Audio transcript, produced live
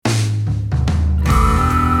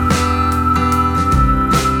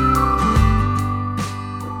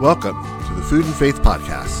Welcome to the Food and Faith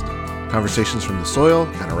Podcast, conversations from the soil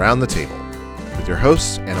and around the table, with your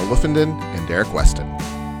hosts, Anna Woofenden and Derek Weston.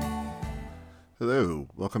 Hello,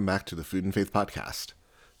 welcome back to the Food and Faith Podcast.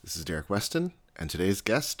 This is Derek Weston, and today's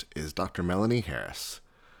guest is Dr. Melanie Harris.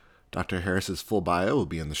 Dr. Harris's full bio will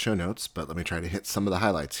be in the show notes, but let me try to hit some of the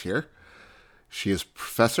highlights here. She is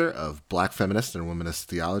professor of Black Feminist and Womanist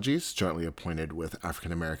Theologies, jointly appointed with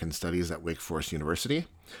African American Studies at Wake Forest University.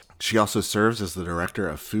 She also serves as the Director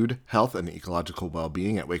of Food, Health, and Ecological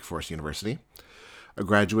Well-Being at Wake Forest University. A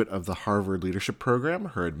graduate of the Harvard Leadership Program,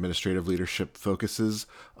 her administrative leadership focuses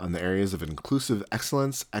on the areas of inclusive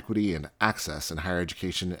excellence, equity, and access in higher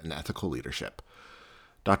education and ethical leadership.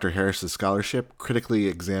 Dr. Harris's scholarship critically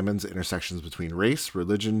examines intersections between race,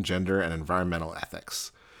 religion, gender, and environmental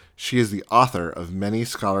ethics. She is the author of many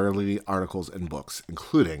scholarly articles and books,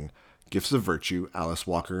 including Gifts of Virtue, Alice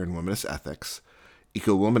Walker and Womanist Ethics,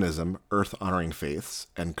 Eco-Womanism, Earth-Honoring Faiths,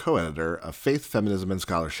 and co-editor of Faith, Feminism, and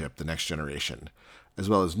Scholarship, The Next Generation, as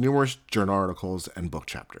well as numerous journal articles and book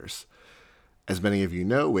chapters. As many of you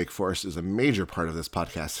know, Wake Forest is a major part of this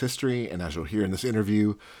podcast's history, and as you'll hear in this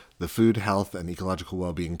interview, the Food, Health, and Ecological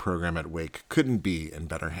Well-Being program at Wake couldn't be in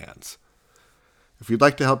better hands. If you'd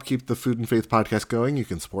like to help keep the Food and Faith podcast going, you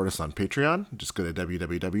can support us on Patreon. Just go to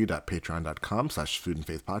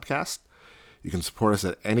www.patreon.com/foodandfaithpodcast. You can support us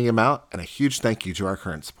at any amount, and a huge thank you to our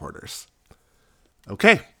current supporters.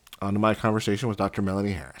 Okay, on to my conversation with Dr.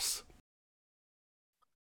 Melanie Harris.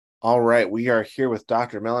 All right, we are here with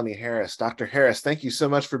Dr. Melanie Harris. Dr. Harris, thank you so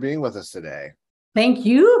much for being with us today. Thank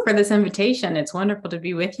you for this invitation. It's wonderful to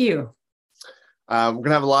be with you. We're going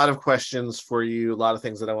to have a lot of questions for you, a lot of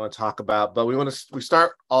things that I want to talk about, but we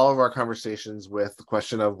start all of our conversations with the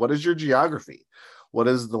question of what is your geography? What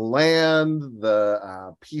is the land,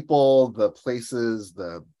 the people, the places,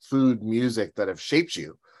 the food, music that have shaped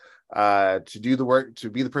you to do the work, to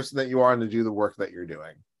be the person that you are and to do the work that you're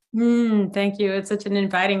doing? Thank you. It's such an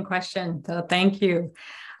inviting question. So thank you.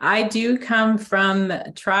 I do come from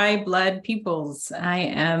tri-blood peoples. I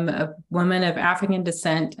am a woman of African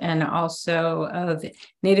descent and also of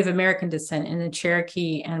Native American descent in the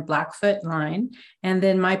Cherokee and Blackfoot line. And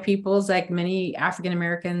then my peoples, like many African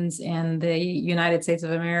Americans in the United States of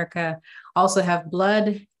America, also have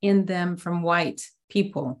blood in them from white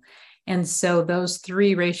people. And so those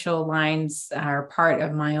three racial lines are part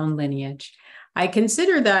of my own lineage. I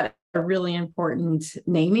consider that a really important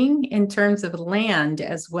naming in terms of land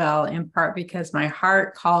as well, in part because my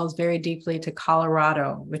heart calls very deeply to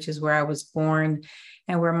Colorado, which is where I was born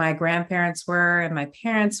and where my grandparents were and my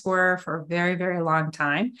parents were for a very, very long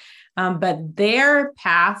time. But their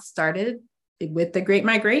path started with the Great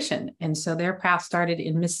Migration. And so their path started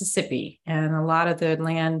in Mississippi. And a lot of the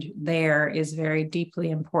land there is very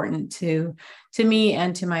deeply important to me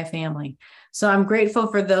and to my family. So I'm grateful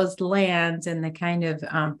for those lands, and the kind of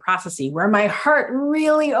processing where my heart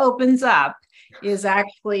really opens up is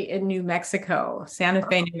actually in New Mexico, Santa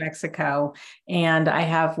Fe, New Mexico. And I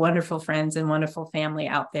have wonderful friends and wonderful family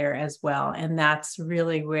out there as well. And that's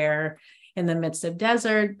really where, in the midst of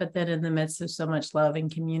desert, but then in the midst of so much love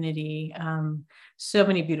and community, so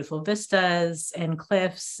many beautiful vistas and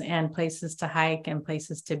cliffs and places to hike and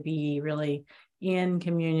places to be really in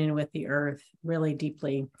communion with the earth really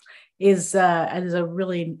deeply is a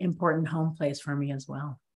really important home place for me as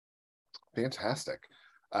well. Fantastic.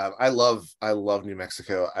 I love New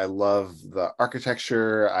Mexico. I love the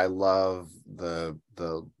architecture. I love the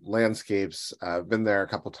landscapes. I've been there a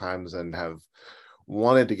couple times and have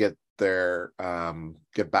wanted to get back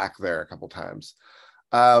there a couple times.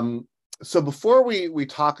 So before we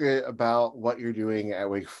talk about what you're doing at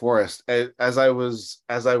Wake Forest, as I was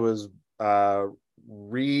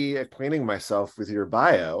reacquainting myself with your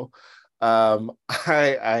bio,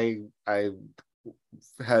 I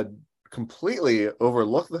had completely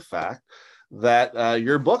overlooked the fact that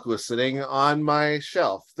your book was sitting on my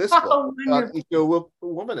shelf. This book about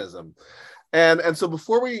eco-womanism. And so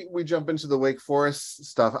before we jump into the Wake Forest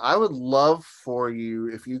stuff, I would love for you,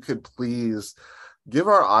 if you could please give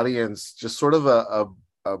our audience just sort of a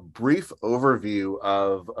brief overview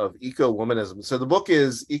of eco-womanism. So the book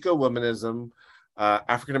is Eco-Womanism,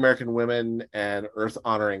 African American Women and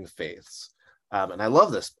Earth-Honoring Faiths. And I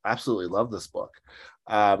love this, absolutely love this book.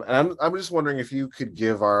 And I'm just wondering if you could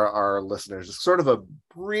give our listeners just sort of a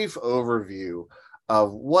brief overview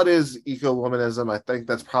of what is eco-womanism. I think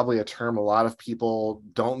that's probably a term a lot of people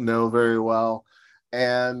don't know very well.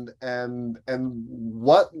 And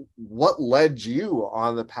what led you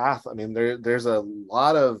on the path? I mean, there's a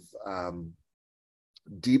lot of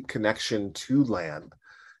deep connection to land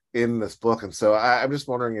in this book. And so I'm just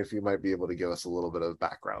wondering if you might be able to give us a little bit of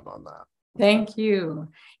background on that. Thank you.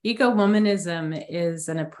 Eco-womanism is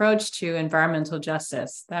an approach to environmental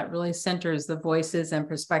justice that really centers the voices and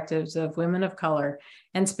perspectives of women of color,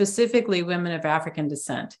 and specifically women of African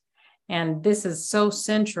descent. And this is so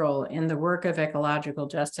central in the work of ecological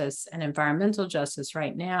justice and environmental justice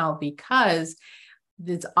right now, because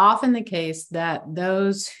it's often the case that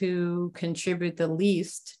those who contribute the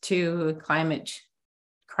least to climate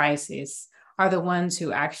crises are the ones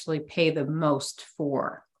who actually pay the most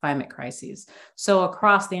for climate crises. So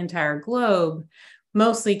across the entire globe,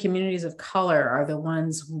 mostly communities of color are the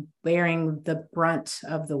ones bearing the brunt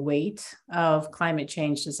of the weight of climate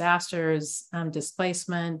change disasters,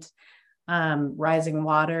 displacement, rising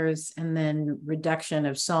waters, and then reduction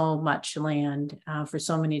of so much land for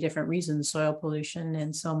so many different reasons, soil pollution,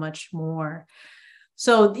 and so much more.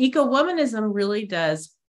 So eco-womanism really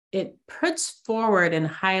does, it puts forward and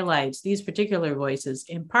highlights these particular voices,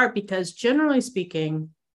 in part because, generally speaking,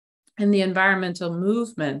 in the environmental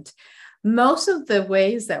movement, most of the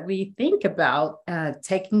ways that we think about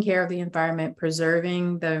taking care of the environment,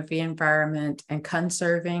 preserving the environment, and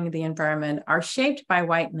conserving the environment are shaped by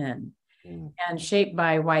white men and shaped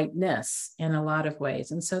by whiteness in a lot of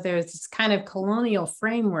ways. And so there's this kind of colonial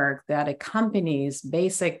framework that accompanies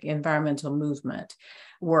basic environmental movement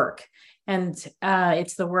work. And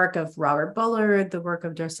it's the work of Robert Bullard, the work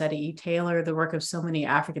of Dorsetty E. Taylor, the work of so many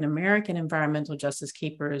African-American environmental justice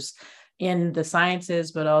keepers in the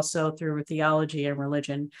sciences, but also through theology and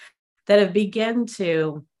religion, that have begun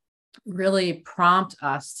to really prompt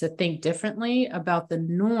us to think differently about the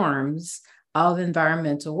norms of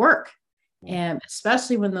environmental work. And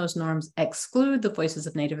especially when those norms exclude the voices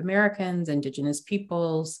of Native Americans, Indigenous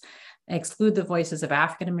peoples, exclude the voices of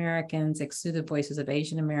African Americans, exclude the voices of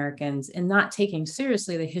Asian Americans, and not taking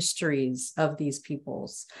seriously the histories of these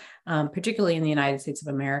peoples, particularly in the United States of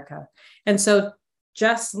America. And so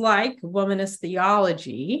just like womanist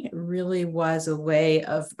theology really was a way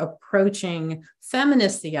of approaching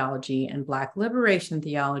feminist theology and Black liberation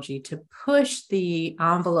theology to push the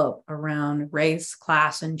envelope around race,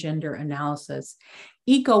 class, and gender analysis,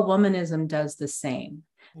 eco-womanism does the same.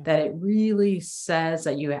 That it really says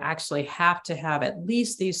that you actually have to have at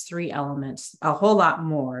least these three elements, a whole lot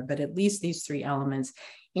more, but at least these three elements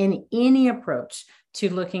in any approach to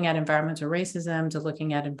looking at environmental racism, to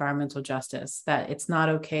looking at environmental justice, that it's not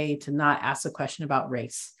okay to not ask a question about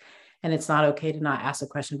race. And it's not okay to not ask a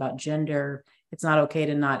question about gender. It's not okay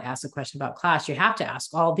to not ask a question about class. You have to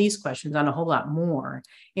ask all these questions and a whole lot more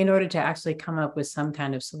in order to actually come up with some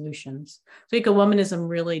kind of solutions. So eco-womanism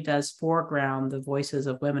really does foreground the voices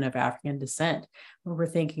of women of African descent, where we're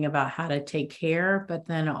thinking about how to take care, but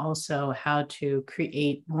then also how to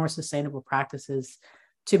create more sustainable practices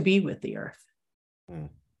to be with the earth.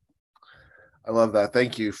 I love that.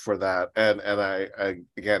 Thank you for that. And I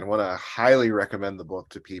again want to highly recommend the book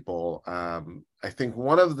to people. I think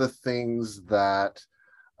one of the things that,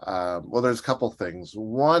 well, there's a couple things.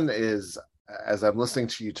 One is, as I'm listening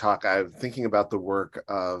to you talk, I'm thinking about the work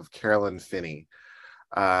of Carolyn Finney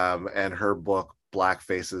and her book, Black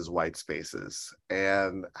Faces, White Spaces,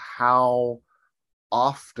 and how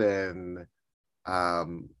often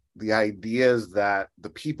the ideas that the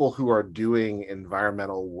people who are doing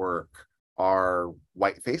environmental work are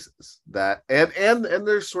white faces, that and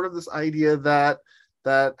there's sort of this idea that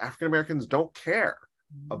African Americans don't care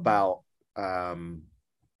about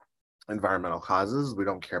environmental causes. We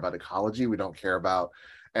don't care about ecology. We don't care about,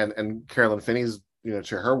 and Carolyn Finney's,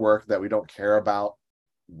 to her work, that we don't care about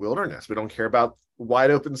wilderness. We don't care about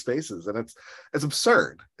wide open spaces, and it's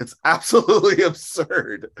absurd. It's absolutely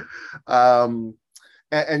absurd.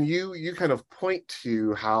 And you kind of point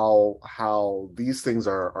to how these things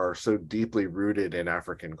are so deeply rooted in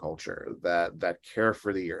African culture, that care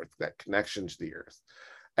for the earth, that connection to the earth.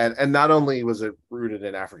 And not only was it rooted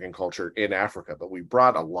in African culture in Africa, but we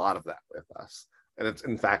brought a lot of that with us. And it's,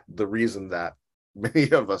 in fact, the reason that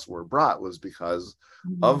many of us were brought was because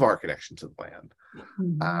of our connection to the land.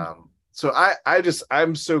 So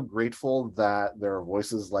I'm so grateful that there are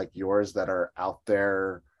voices like yours that are out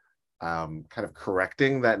there, kind of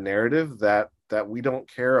correcting that narrative that we don't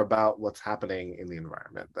care about what's happening in the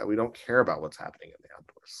environment, that we don't care about what's happening in the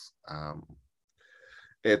outdoors.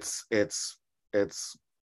 It's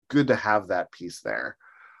good to have that piece there.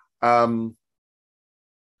 So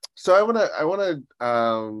I want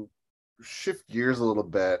to shift gears a little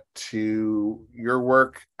bit to your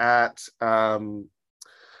work at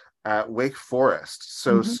Wake Forest.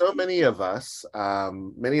 So many of us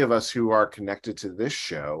who are connected to this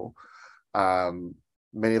show,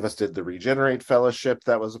 many of us did the Regenerate Fellowship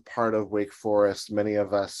that was a part of Wake Forest. Many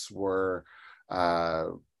of us were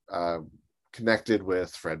connected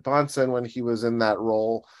with Fred Bonson when he was in that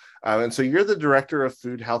role. And so you're the director of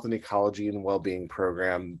Food, Health, and Ecology and Wellbeing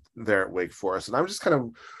program there at Wake Forest. And I'm just kind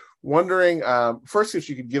of wondering, first, if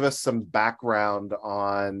you could give us some background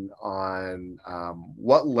on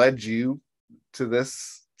what led you to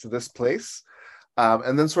this place,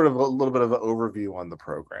 and then sort of a little bit of an overview on the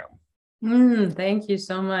program. Thank you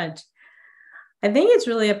so much. I think it's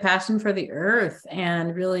really a passion for the earth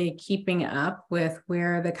and really keeping up with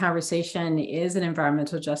where the conversation is in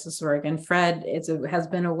environmental justice work. And Fred has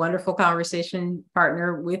been a wonderful conversation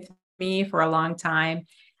partner with me for a long time.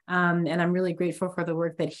 And I'm really grateful for the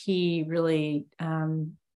work that he really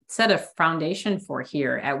set a foundation for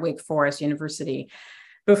here at Wake Forest University.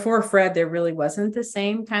 Before Fred, there really wasn't the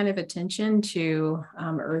same kind of attention to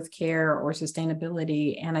earth care or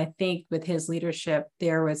sustainability. And I think with his leadership,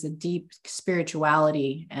 there was a deep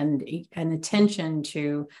spirituality and an attention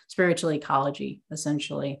to spiritual ecology,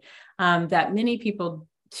 essentially, that many people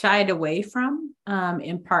shied away from,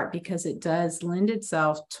 in part because it does lend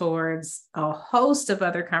itself towards a host of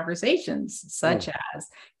other conversations, such as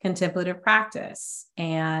contemplative practice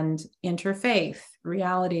and interfaith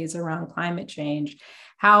realities around climate change.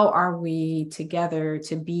 How are we together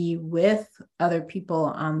to be with other people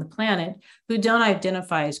on the planet who don't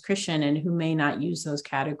identify as Christian and who may not use those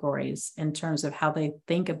categories in terms of how they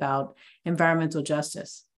think about environmental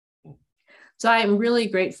justice? So I'm really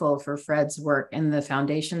grateful for Fred's work and the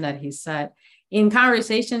foundation that he set. In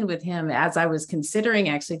conversation with him, as I was considering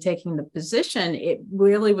actually taking the position, it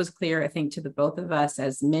really was clear, I think, to the both of us,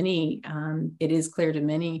 as many, it is clear to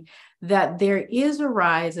many, that there is a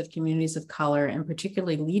rise of communities of color and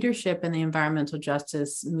particularly leadership in the environmental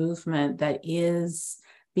justice movement that is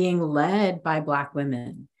being led by Black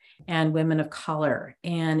women and women of color.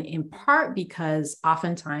 And in part because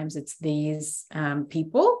oftentimes it's these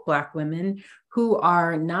people, Black women, who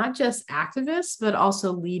are not just activists, but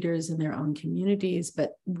also leaders in their own communities,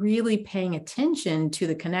 but really paying attention to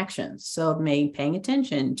the connections. So paying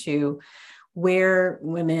attention to where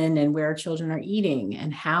women and where children are eating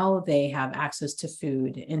and how they have access to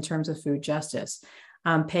food in terms of food justice.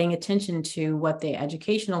 Paying attention to what the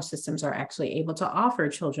educational systems are actually able to offer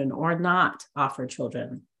children or not offer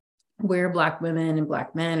children, where Black women and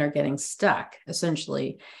Black men are getting stuck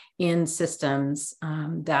essentially in systems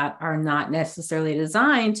that are not necessarily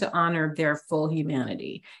designed to honor their full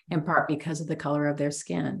humanity, in part because of the color of their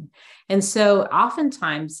skin. And so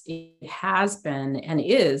oftentimes it has been and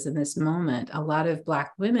is in this moment, a lot of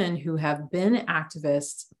Black women who have been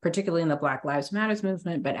activists, particularly in the Black Lives Matter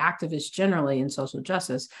movement, but activists generally in social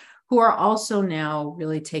justice, who are also now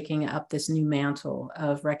really taking up this new mantle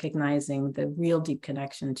of recognizing the real deep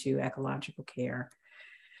connection to ecological care.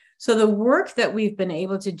 So the work that we've been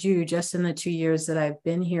able to do just in the 2 years that I've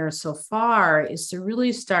been here so far is to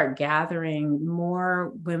really start gathering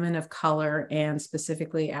more women of color and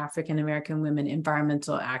specifically African-American women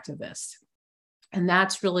environmental activists. And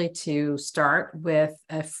that's really to start with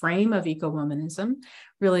a frame of eco-womanism,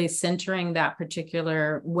 really centering that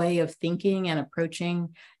particular way of thinking and approaching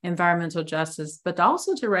environmental justice, but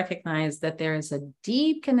also to recognize that there is a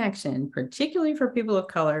deep connection, particularly for people of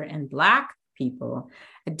color and Black people,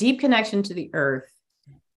 a deep connection to the earth,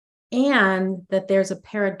 and that there's a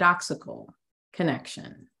paradoxical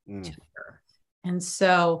connection to the earth. And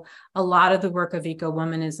so a lot of the work of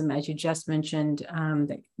eco-womanism, as you just mentioned,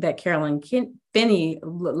 that Carolyn Finney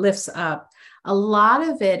lifts up, a lot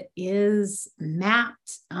of it is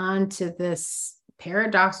mapped onto this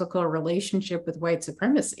paradoxical relationship with white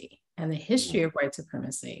supremacy and the history of white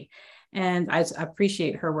supremacy. And I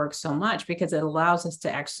appreciate her work so much because it allows us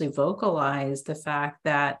to actually vocalize the fact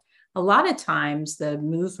that a lot of times the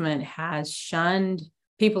movement has shunned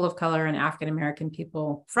people of color and African-American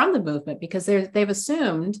people from the movement because they've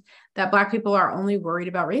assumed that Black people are only worried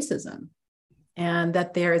about racism and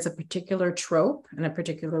that there is a particular trope and a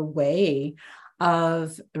particular way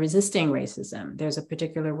of resisting racism. There's a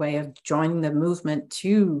particular way of joining the movement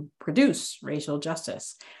to produce racial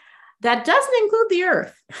justice. That doesn't include the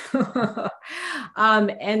earth.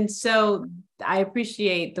 And so I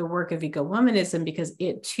appreciate the work of eco-womanism because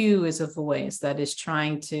it too is a voice that is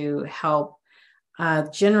trying to help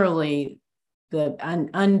generally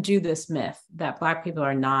undo this myth that Black people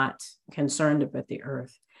are not concerned with the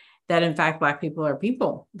earth, that in fact, Black people are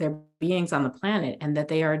people, they're beings on the planet, and that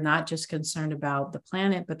they are not just concerned about the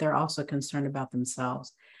planet, but they're also concerned about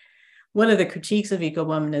themselves. One of the critiques of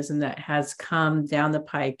eco-womanism that has come down the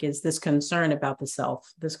pike is this concern about the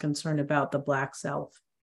self, this concern about the Black self.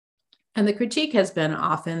 And the critique has been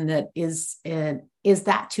often that is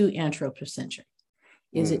that too anthropocentric?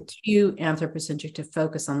 Is it too anthropocentric to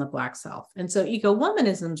focus on the Black self? And so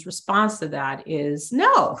eco-womanism's response to that is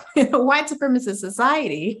no. White supremacist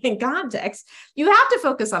society in context, you have to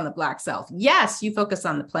focus on the Black self. Yes, you focus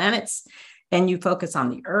on the planets and you focus on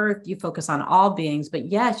the earth, you focus on all beings, but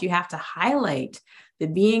yes, you have to highlight the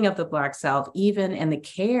being of the Black self, even and the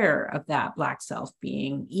care of that Black self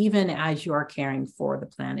being, even as you are caring for the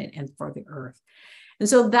planet and for the earth. And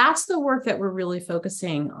so that's the work that we're really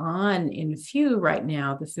focusing on in FEW right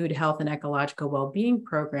now. The Food, Health, and Ecological Wellbeing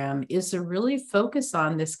Program is to really focus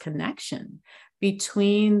on this connection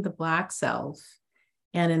between the Black self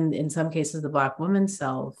and in some cases, the Black woman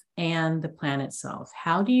self and the planet self.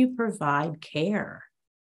 How do you provide care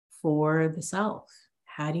for the self?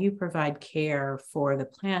 How do you provide care for the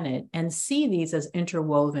planet and see these as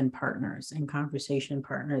interwoven partners and conversation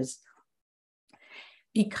partners?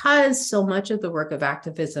 Because so much of the work of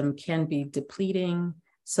activism can be depleting,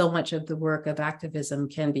 so much of the work of activism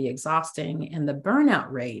can be exhausting, and the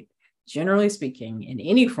burnout rate, generally speaking, in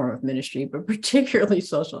any form of ministry, but particularly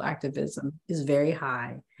social activism, is very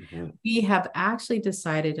high. Mm-hmm. We have actually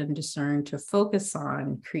decided and discerned to focus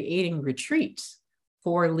on creating retreats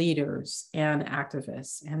for leaders and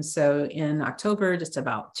activists. And so in October, just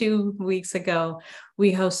about 2 weeks ago,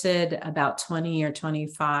 we hosted about 20 or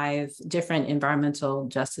 25 different environmental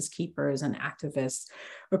justice keepers and activists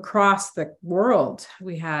across the world.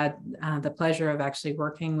 We had the pleasure of actually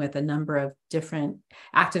working with a number of different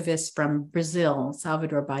activists from Brazil,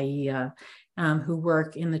 Salvador Bahia, who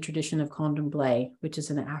work in the tradition of Candomblé, which is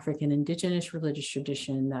an African indigenous religious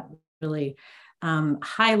tradition that really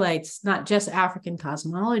highlights not just African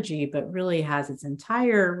cosmology, but really has its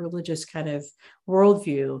entire religious kind of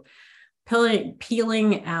worldview,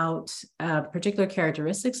 peeling out particular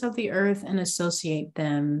characteristics of the earth and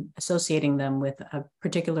associating them with a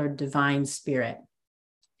particular divine spirit.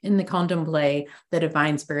 In the Candomblé, the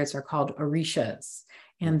divine spirits are called orishas,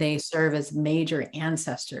 and they serve as major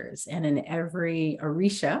ancestors. And in every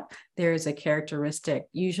orisha, there is a characteristic,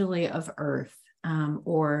 usually of earth,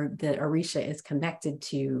 or that Orisha is connected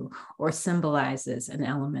to or symbolizes an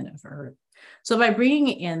element of earth. So by bringing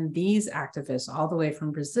in these activists all the way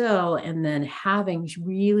from Brazil and then having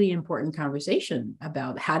really important conversation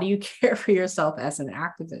about how do you care for yourself as an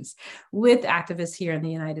activist with activists here in the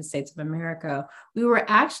United States of America, we were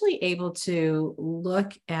actually able to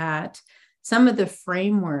look at some of the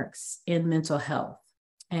frameworks in mental health.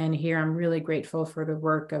 And here I'm really grateful for the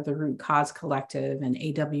work of the Root Cause Collective and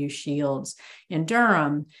A.W. Shields in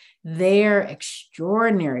Durham. Their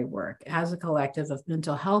extraordinary work as a collective of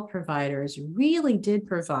mental health providers really did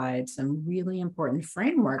provide some really important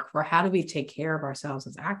framework for how do we take care of ourselves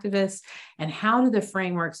as activists, and how do the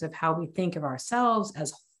frameworks of how we think of ourselves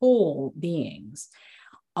as whole beings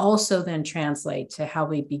also then translate to how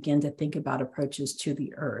we begin to think about approaches to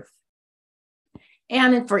the earth.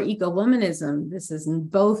 And for eco-womanism, this is in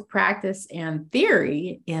both practice and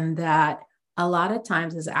theory, in that a lot of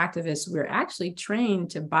times as activists, we're actually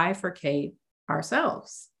trained to bifurcate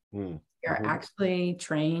ourselves. We are actually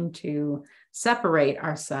trained to separate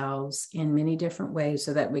ourselves in many different ways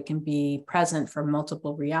so that we can be present for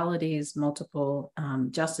multiple realities, multiple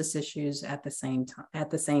justice issues at the same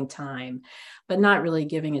time, but not really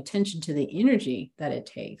giving attention to the energy that it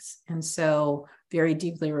takes. And so very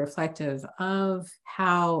deeply reflective of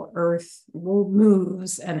how Earth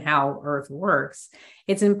moves and how Earth works,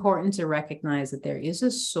 it's important to recognize that there is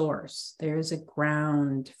a source, there is a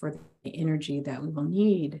ground for the energy that we will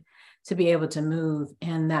need to be able to move,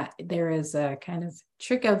 and that there is a kind of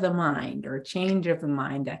trick of the mind or change of the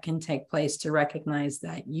mind that can take place to recognize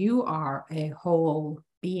that you are a whole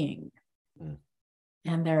being.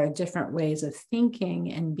 And there are different ways of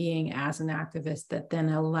thinking and being as an activist that then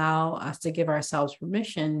allow us to give ourselves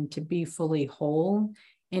permission to be fully whole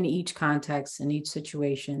in each context, in each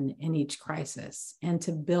situation, in each crisis, and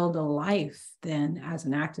to build a life then as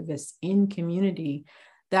an activist in community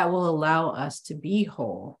that will allow us to be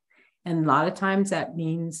whole. And a lot of times that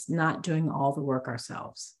means not doing all the work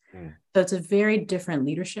ourselves. So it's a very different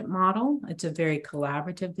leadership model. It's a very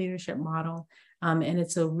collaborative leadership model. And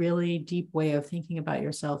it's a really deep way of thinking about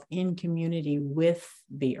yourself in community with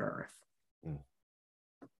the earth.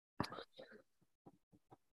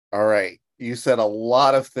 All right. You said a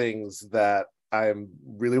lot of things that I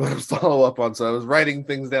really want to follow up on. So I was writing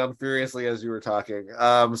things down furiously as you were talking.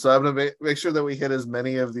 So I'm going to make sure that we hit as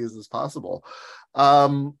many of these as possible.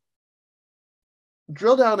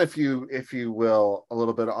 Drill down, if you will, a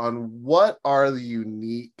little bit on what are the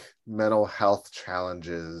unique mental health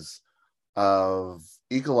challenges of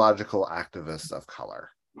ecological activists of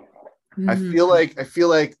color. Mhm. I feel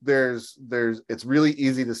like there's it's really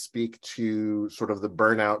easy to speak to sort of the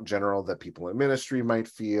burnout general that people in ministry might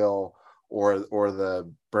feel, or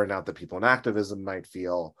the burnout that people in activism might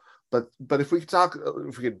feel. But if we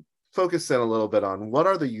could focus in a little bit on what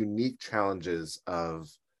are the unique challenges of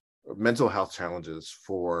mental health challenges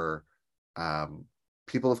for um,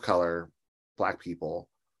 people of color, Black people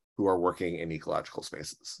who are working in ecological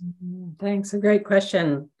spaces. Thanks. A great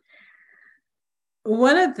question.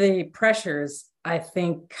 One of the pressures, I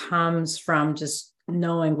think, comes from just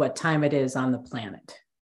knowing what time it is on the planet.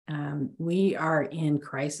 We are in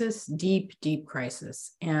crisis, deep, deep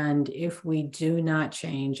crisis. And if we do not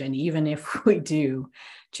change, and even if we do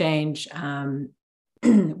change,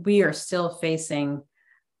 we are still facing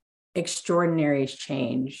extraordinary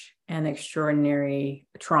change and extraordinary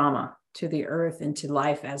trauma to the earth and to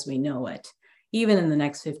life as we know it, even in the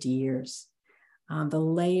next 50 years. The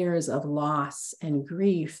layers of loss and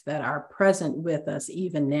grief that are present with us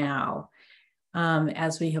even now,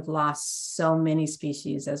 as we have lost so many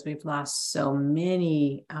species, as we've lost so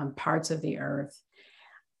many parts of the earth.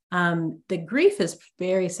 The grief is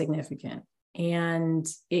very significant. And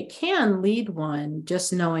it can lead one,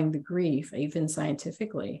 just knowing the grief, even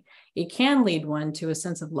scientifically, it can lead one to a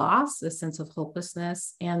sense of loss, a sense of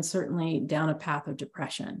hopelessness, and certainly down a path of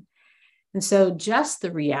depression. And so, just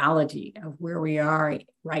the reality of where we are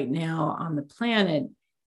right now on the planet,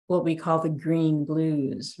 what we call the green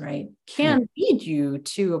blues, right, Hmm. can lead you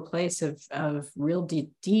to a place of real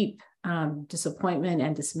deep disappointment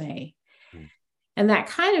and dismay. Hmm. And that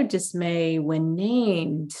kind of dismay, when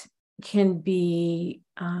named, can be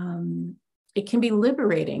it can be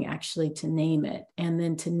liberating actually to name it, and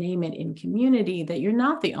then to name it in community that you're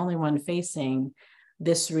not the only one facing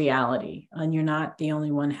this reality, and you're not the only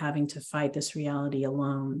one having to fight this reality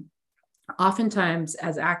alone. Oftentimes,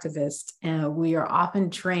 as activists, we are often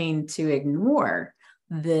trained to ignore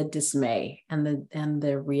the dismay and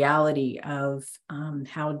the reality of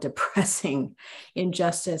how depressing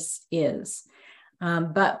injustice is.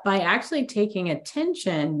 But by actually taking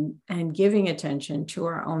attention and giving attention to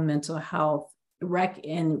our own mental health,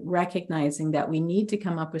 and recognizing that we need to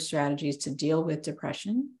come up with strategies to deal with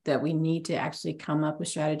depression, that we need to actually come up with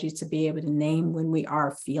strategies to be able to name when we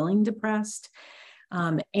are feeling depressed,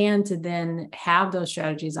 and to then have those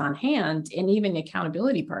strategies on hand, and even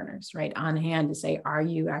accountability partners, right, on hand to say, are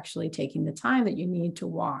you actually taking the time that you need to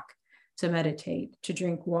walk, to meditate, to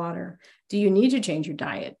drink water? Do you need to change your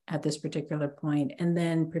diet at this particular point? And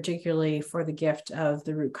then, particularly for the gift of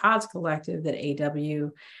the Root Cause Collective that AW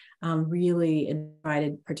really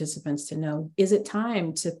invited participants to know, is it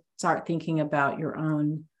time to start thinking about your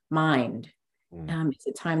own mind? Hmm. Is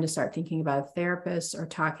it time to start thinking about a therapist, or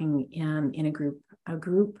talking in a group,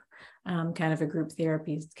 kind of a group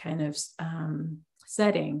therapy kind of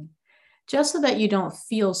setting, just so that you don't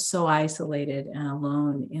feel so isolated and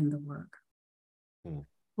alone in the work? Hmm.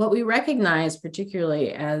 What we recognize,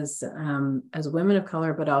 particularly as women of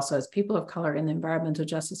color, but also as people of color in the environmental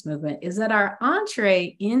justice movement, is that our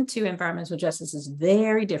entree into environmental justice is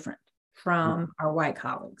very different from our white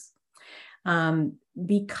colleagues,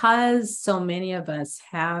 because so many of us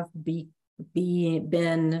have been,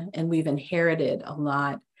 and we've inherited a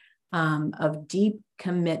lot of deep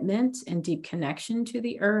commitment and deep connection to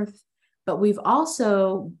the earth, but we've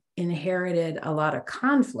also inherited a lot of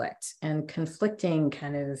conflict and conflicting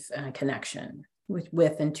kind of connection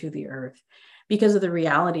with and to the earth, because of the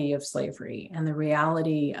reality of slavery and the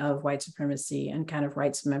reality of white supremacy and kind of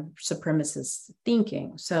white supremacist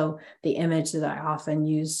thinking. So the image that I often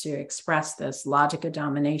use to express this logic of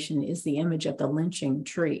domination is the image of the lynching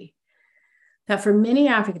tree. That for many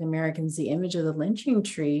African Americans, the image of the lynching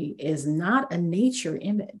tree is not a nature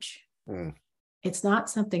image. Hmm. It's not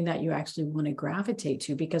something that you actually want to gravitate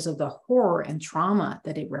to, because of the horror and trauma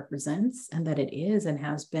that it represents, and that it is and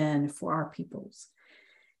has been for our peoples.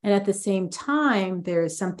 And at the same time, there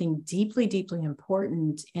is something deeply, deeply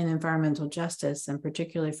important in environmental justice, and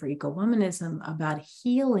particularly for eco-womanism, about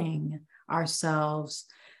healing ourselves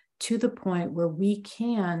to the point where we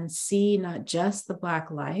can see not just the Black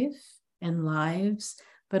life and lives,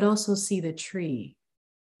 but also see the tree.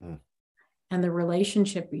 Hmm. And the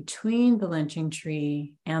relationship between the lynching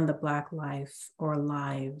tree and the Black life or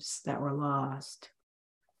lives that were lost.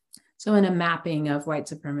 So, in a mapping of white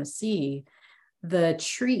supremacy, the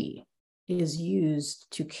tree is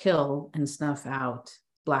used to kill and snuff out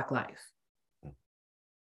Black life.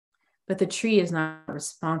 But the tree is not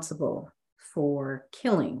responsible for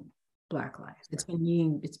killing Black life. It's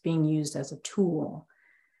being used as a tool.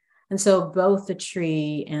 And so both the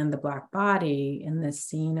tree and the Black body in this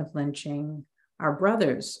scene of lynching are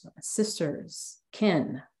brothers, sisters,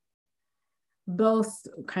 kin. both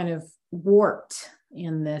kind of warped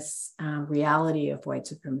in this reality of white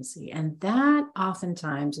supremacy. And that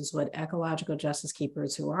oftentimes is what ecological justice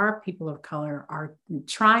keepers, who are people of color, are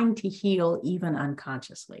trying to heal, even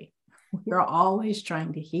unconsciously. We're always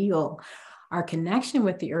trying to heal our connection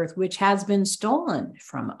with the earth, which has been stolen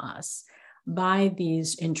from us by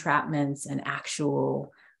these entrapments and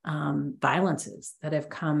actual violences that have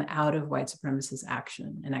come out of white supremacist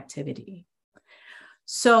action and activity.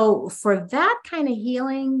 So for that kind of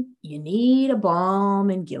healing, you need a balm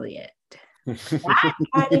in Gilead. That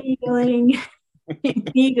kind of healing, you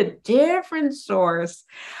need a different source.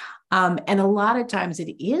 And a lot of times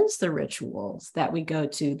it is the rituals that we go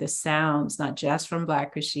to, the sounds, not just from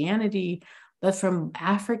Black Christianity, but from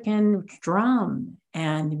African drum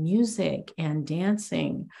and music and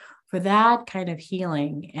dancing, for that kind of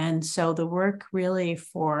healing. And so the work really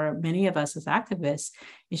for many of us as activists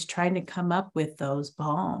is trying to come up with those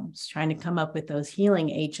balms, trying to come up with those healing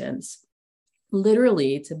agents,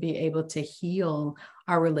 literally to be able to heal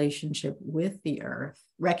our relationship with the earth,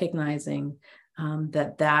 recognizing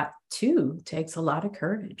that too takes a lot of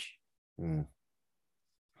courage.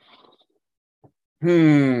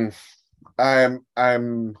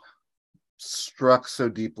 I'm struck so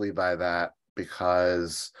deeply by that,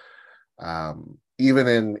 because even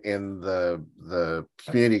in the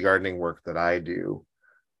community gardening work that I do,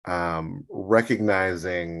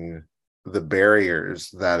 recognizing the barriers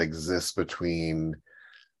that exist between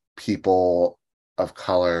people of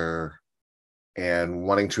color and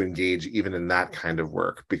wanting to engage even in that kind of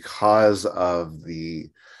work because of the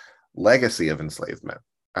legacy of enslavement,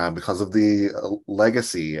 because of the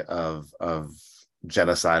legacy of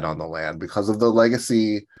genocide on the land, because of the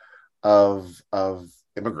legacy of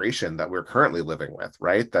immigration that we're currently living with,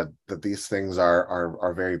 right? That these things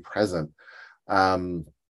are very present. And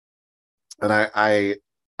I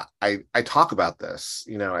talk about this,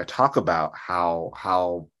 I talk about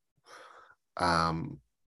how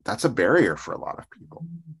that's a barrier for a lot of people.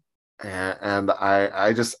 And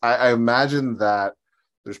I imagine that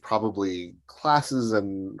there's probably classes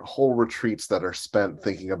and whole retreats that are spent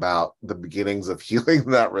thinking about the beginnings of healing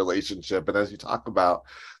that relationship. And as you talk about,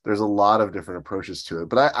 there's a lot of different approaches to it.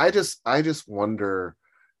 But I just wonder,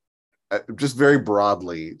 just very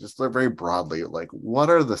broadly, like, what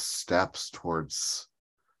are the steps towards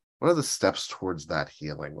that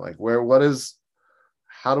healing? Like,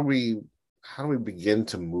 how do we begin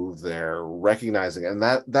to move there, recognizing, and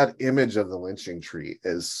that image of the lynching tree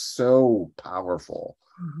is so powerful.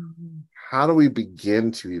 Mm-hmm. How do we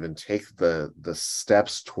begin to even take the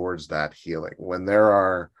steps towards that healing when there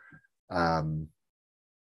are, I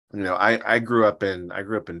grew up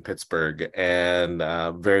in Pittsburgh, and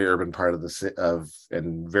very urban part of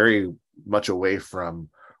and very much away from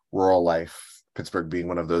rural life, Pittsburgh being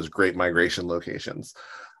one of those great migration locations.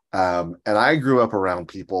 And I grew up around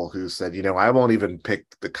people who said, I won't even pick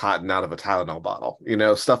the cotton out of a Tylenol bottle,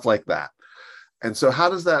 stuff like that. And so how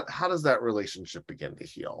does that relationship begin to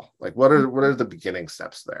heal? Like, what are the beginning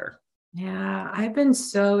steps there? Yeah, I've been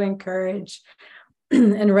so encouraged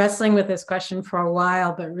and wrestling with this question for a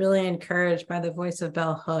while, but really encouraged by the voice of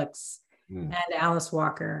Bell Hooks and Alice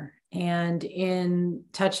Walker. And in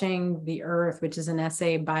Touching the Earth, which is an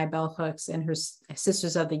essay by Bell Hooks and her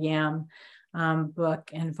Sisters of the Yam book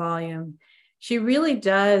and volume, she really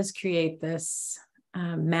does create this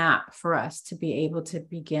map for us to be able to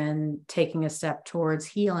begin taking a step towards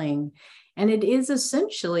healing. And it is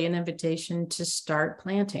essentially an invitation to start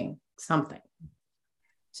planting something,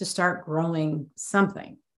 to start growing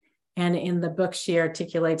something. And in the book, she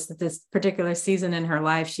articulates that this particular season in her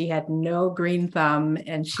life, she had no green thumb,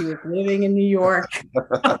 and she was living in New York.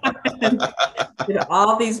 Did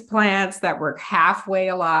all these plants that were halfway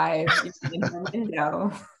alive in her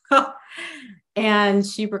window. And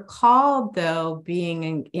she recalled, though,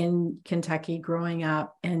 being in Kentucky growing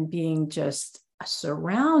up and being just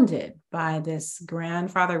surrounded by this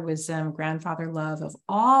grandfather wisdom, grandfather love of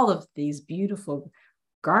all of these beautiful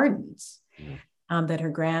gardens that her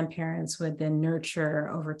grandparents would then nurture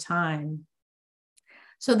over time.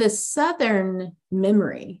 So this Southern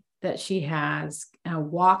memory that she has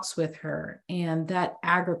walks with her, and that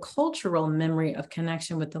agricultural memory of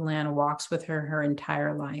connection with the land walks with her her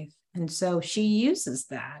entire life. And so she uses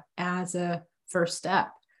that as a first step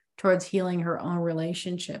towards healing her own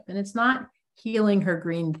relationship. And it's not healing her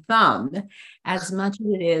green thumb as much as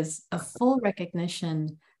it is a full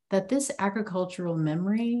recognition that this agricultural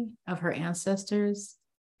memory of her ancestors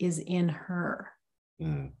is in her.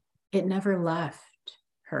 It never left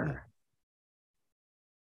her.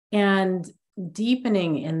 And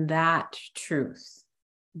deepening in that truth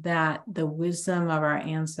that the wisdom of our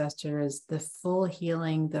ancestors, the full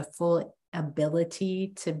healing, the full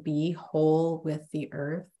ability to be whole with the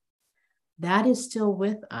earth, that is still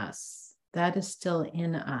with us. That is still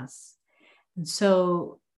in us. And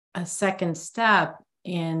so a second step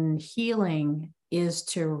in healing is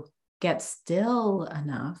to get still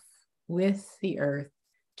enough with the earth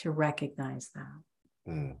to recognize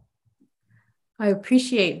that. Mm. I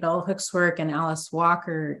appreciate Bell Hook's work and Alice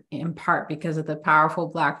Walker in part because of the powerful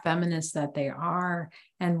Black feminists that they are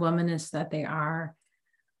and womanists that they are,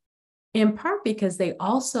 in part because they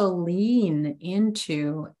also lean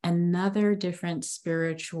into another different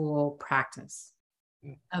spiritual practice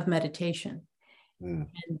of meditation. In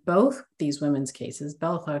both these women's cases,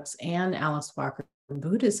 Bell Hooks and Alice Walker,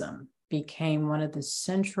 Buddhism became one of the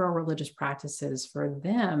central religious practices for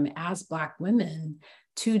them as Black women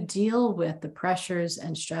to deal with the pressures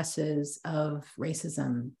and stresses of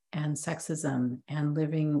racism and sexism and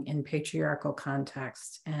living in patriarchal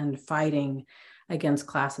context and fighting against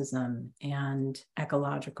classism and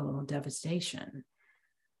ecological devastation.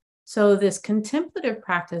 So this contemplative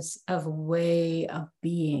practice of way of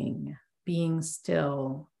being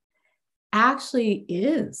still, actually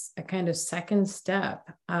is a kind of second step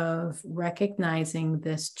of recognizing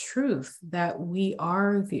this truth that we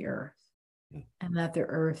are the earth and that the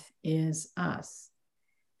earth is us.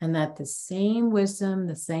 And that the same wisdom,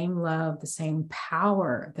 the same love, the same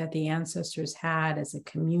power that the ancestors had as a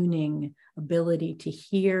communing ability to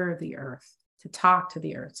hear the earth, to talk to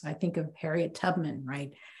the earth. So I think of Harriet Tubman,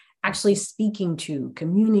 right? Actually speaking to,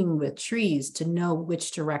 communing with trees to know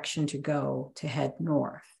which direction to go to head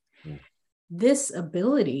north. This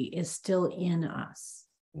ability is still in us.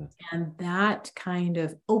 And that kind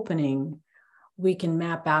of opening, we can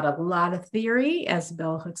map out a lot of theory, as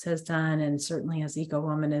Bell Hooks has done, and certainly as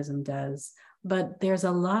eco-womanism does. But there's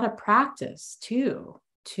a lot of practice too,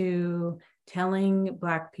 to telling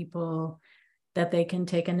Black people that they can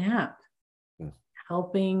take a nap,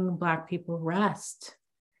 helping Black people rest,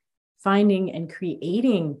 finding and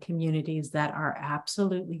creating communities that are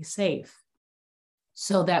absolutely safe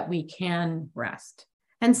so that we can rest.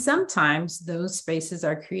 And sometimes those spaces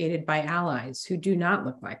are created by allies who do not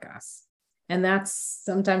look like us. And that's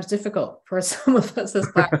sometimes difficult for some of us as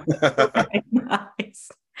Black people to recognize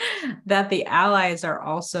that the allies are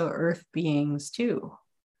also earth beings too.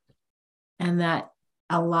 And that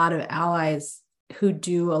a lot of allies who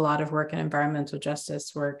do a lot of work in environmental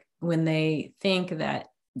justice work, when they think that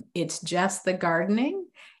it's just the gardening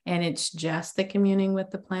and it's just the communing with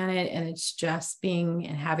the planet and it's just being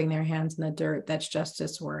and having their hands in the dirt, that's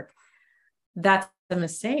justice work, that's a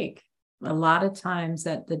mistake. A lot of times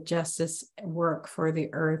that the justice work for the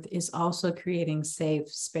earth is also creating safe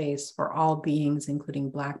space for all beings, including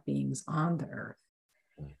Black beings on the earth.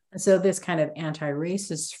 And so this kind of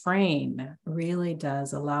anti-racist frame really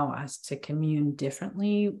does allow us to commune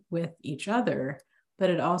differently with each other, but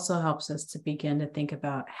it also helps us to begin to think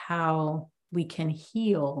about how we can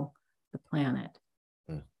heal the planet.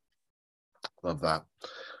 Love that.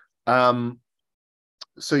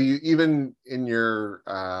 So you, even in your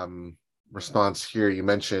response here, you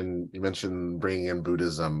mentioned bringing in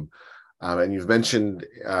Buddhism, and you've mentioned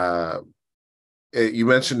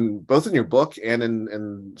both in your book and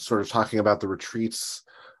in sort of talking about the retreats,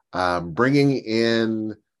 bringing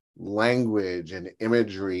in language and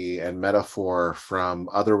imagery and metaphor from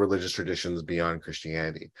other religious traditions beyond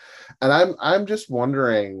Christianity. And I'm just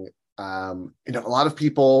wondering, a lot of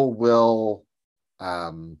people will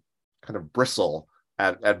kind of bristle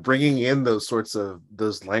at bringing in those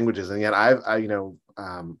languages, and yet I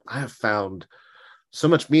have found so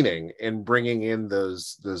much meaning in bringing in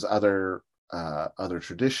those other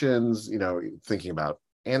traditions. Thinking about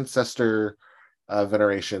ancestor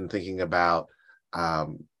veneration, thinking about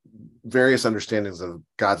various understandings of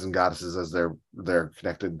gods and goddesses as they're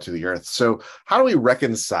connected to the earth. So how do we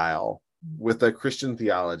reconcile with a Christian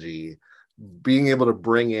theology being able to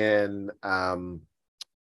bring in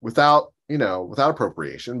without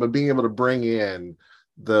appropriation, but being able to bring in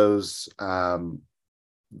those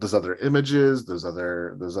other images, those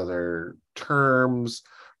other terms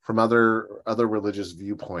from other religious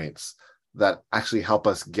viewpoints that actually help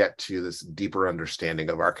us get to this deeper understanding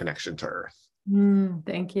of our connection to earth?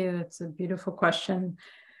 Thank you. It's a beautiful question.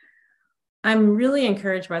 I'm really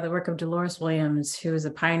encouraged by the work of Dolores Williams, who is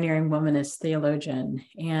a pioneering womanist theologian.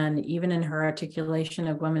 And even in her articulation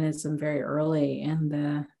of womanism very early in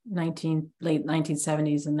the late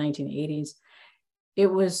 1970s and 1980s, it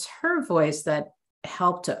was her voice that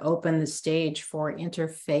helped to open the stage for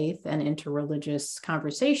interfaith and interreligious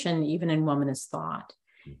conversation, even in womanist thought.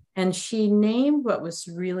 And she named what was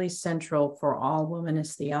really central for all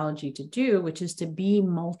womanist theology to do, which is to be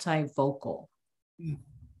multivocal.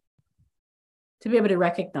 To be able to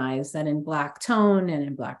recognize that in Black tone and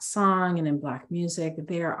in Black song and in Black music,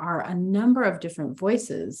 there are a number of different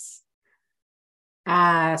voices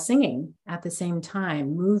singing at the same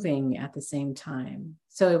time, moving at the same time.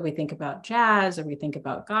 So if we think about jazz, or we think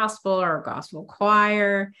about gospel or gospel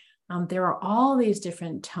choir, there are all these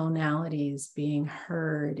different tonalities being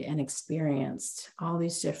heard and experienced, all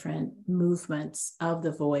these different movements of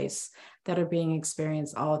the voice that are being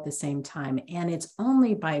experienced all at the same time. And it's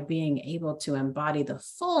only by being able to embody the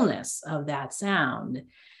fullness of that sound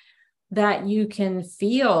that you can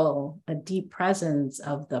feel a deep presence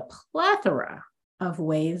of the plethora of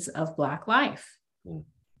ways of Black life.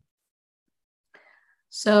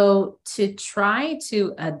 So to try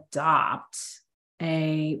to adopt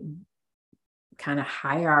a kind of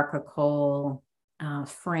hierarchical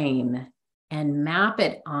frame and map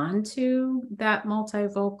it onto that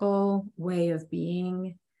multivocal way of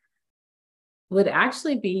being would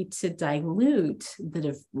actually be to dilute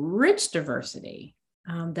the rich diversity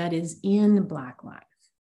that is in Black life.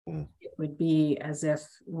 It would be as if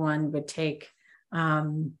one would take a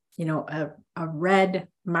red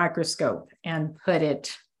microscope and put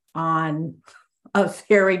it on a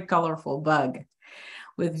very colorful bug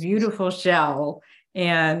with beautiful shell,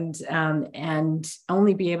 and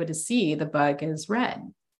only be able to see the bug as red.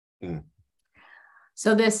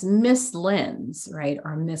 So this mislens, right,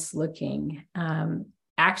 or mislooking,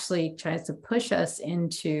 actually tries to push us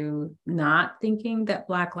into not thinking that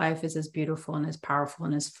Black life is as beautiful and as powerful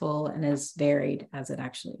and as full and as varied as it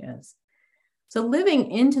actually is. So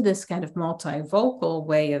living into this kind of multivocal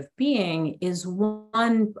way of being is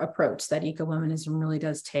one approach that eco-womanism really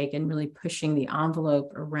does take, and really pushing the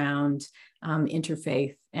envelope around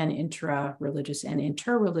interfaith and intra-religious and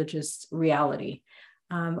inter-religious reality.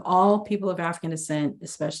 All people of African descent,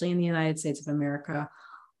 especially in the United States of America,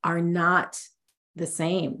 are not the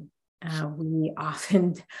same. We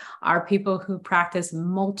often are people who practice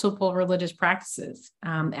multiple religious practices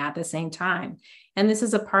at the same time. And this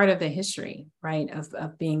is a part of the history, right,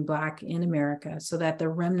 of being Black in America, so that the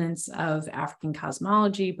remnants of African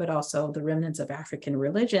cosmology, but also the remnants of African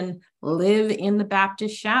religion, live in the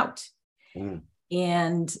Baptist shout.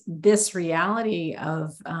 And this reality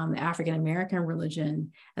of African American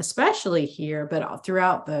religion, especially here, but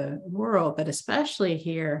throughout the world, but especially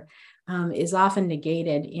here, is often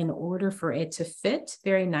negated in order for it to fit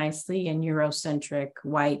very nicely in Eurocentric,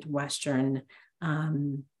 white, Western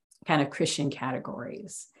kind of Christian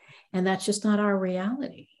categories. And that's just not our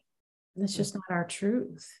reality. That's just not our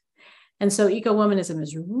truth. And so eco-womanism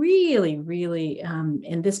is really, really,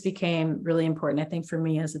 and this became really important, I think, for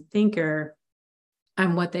me as a thinker.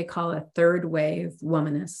 I'm what they call a third wave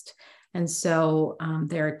womanist. And so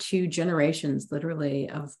there are two generations, literally,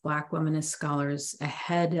 of Black womanist scholars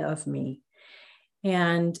ahead of me.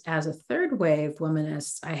 And as a third wave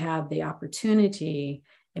womanist, I had the opportunity,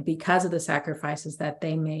 and because of the sacrifices that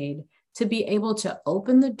they made, to be able to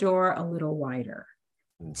open the door a little wider,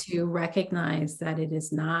 to recognize that it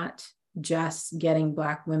is not just getting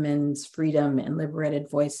Black women's freedom and liberated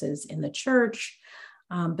voices in the church,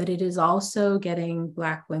 but it is also getting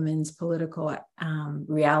Black women's political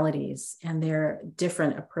realities and their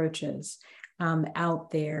different approaches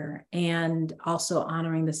out there, and also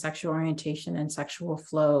honoring the sexual orientation and sexual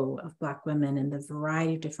flow of Black women and the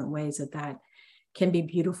variety of different ways that that can be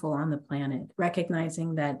beautiful on the planet,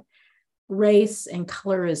 recognizing that race and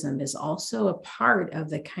colorism is also a part of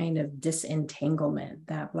the kind of disentanglement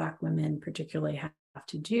that Black women particularly have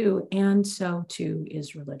to do, and so too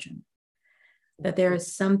is religion. That there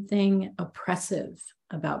is something oppressive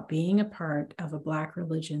about being a part of a Black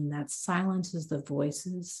religion that silences the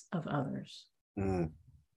voices of others. And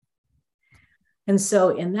so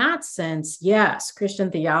in that sense, yes, Christian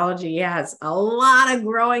theology has a lot of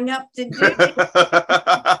growing up to do.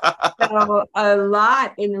 So a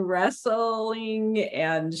lot in wrestling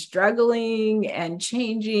and struggling and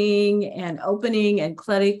changing and opening and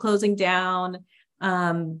closing down.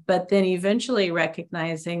 But then eventually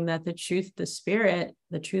recognizing that the truth, the spirit,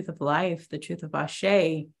 the truth of life, the truth of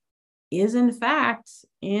Ashe is in fact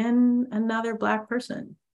in another Black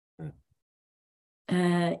person.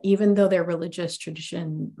 Even though their religious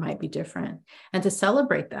tradition might be different, and to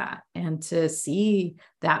celebrate that and to see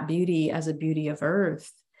that beauty as a beauty of earth.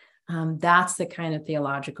 That's the kind of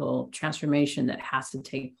theological transformation that has to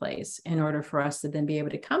take place in order for us to then be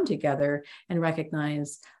able to come together and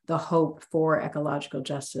recognize the hope for ecological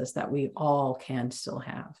justice that we all can still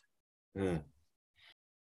have.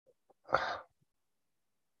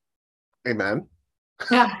 Amen.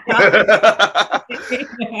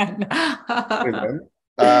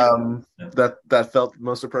 Amen. That felt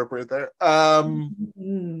most appropriate there.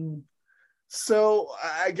 So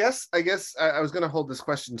I was going to hold this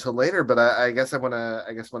question till later, but I guess want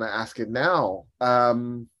to ask it now.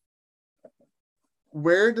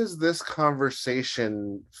 Where does this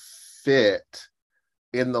conversation fit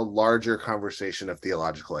in the larger conversation of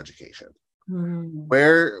theological education?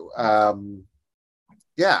 Where, I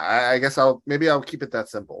guess I'll keep it that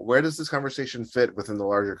simple. Where does this conversation fit within the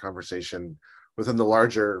larger conversation, within the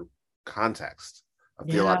larger context of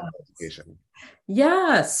theological education?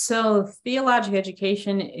 Yeah, so theological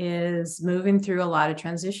education is moving through a lot of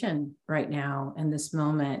transition right now in this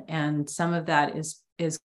moment, and some of that is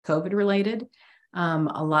COVID related.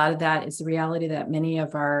 A lot of that is the reality that many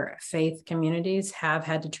of our faith communities have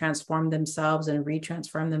had to transform themselves and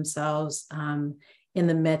retransform themselves in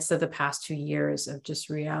the midst of the past 2 years of just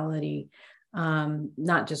reality,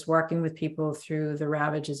 not just working with people through the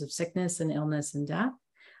ravages of sickness and illness and death,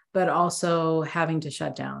 but also having to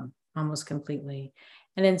shut down almost completely.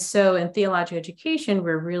 And then so in theological education,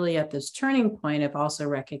 we're really at this turning point of also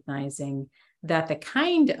recognizing that the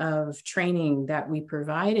kind of training that we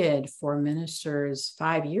provided for ministers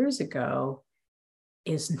 5 years ago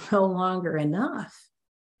is no longer enough.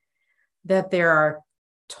 That there are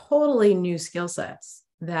totally new skill sets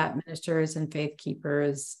that ministers and faith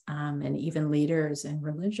keepers and even leaders in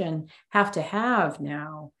religion have to have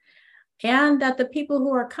now. And that the people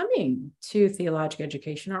who are coming to theological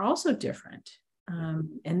education are also different.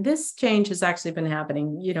 And this change has actually been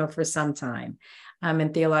happening, for some time.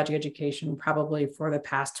 In theological education, probably for the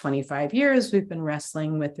past 25 years, we've been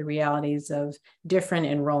wrestling with the realities of different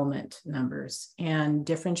enrollment numbers and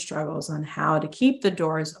different struggles on how to keep the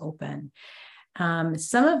doors open.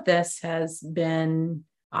 Some of this has been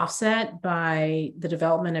offset by the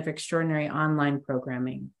development of extraordinary online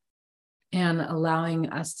programming and allowing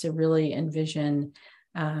us to really envision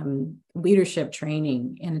leadership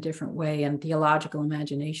training in a different way and theological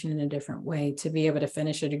imagination in a different way to be able to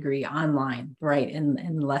finish a degree online, right,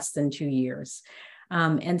 in less than 2 years.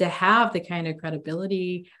 And to have the kind of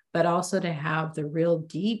credibility, but also to have the real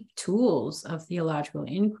deep tools of theological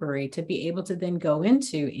inquiry to be able to then go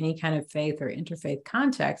into any kind of faith or interfaith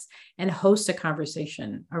context and host a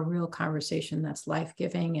conversation, a real conversation that's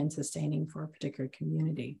life-giving and sustaining for a particular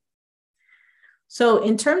community. So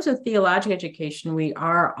in terms of theological education, we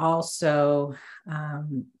are also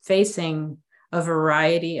facing a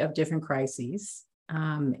variety of different crises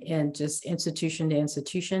and just institution to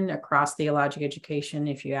institution across theological education.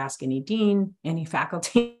 If you ask any dean, any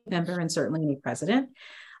faculty member, and certainly any president,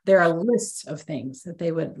 there are lists of things that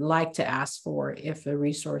they would like to ask for if the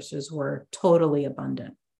resources were totally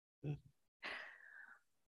abundant.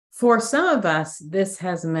 For some of us, this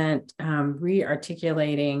has meant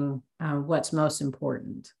re-articulating what's most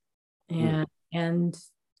important. And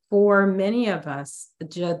for many of us,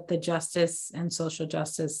 the justice and social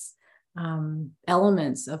justice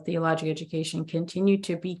elements of theological education continue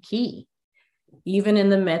to be key, even in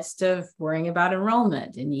the midst of worrying about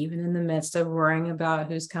enrollment and even in the midst of worrying about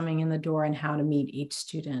who's coming in the door and how to meet each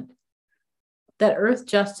student. That earth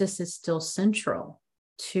justice is still central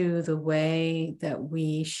to the way that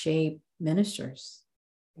we shape ministers,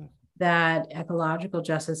 that ecological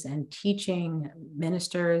justice and teaching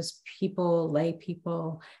ministers, people, lay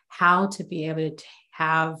people, how to be able to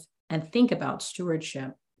have and think about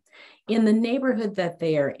stewardship in the neighborhood that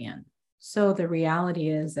they are in. So the reality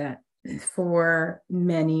is that for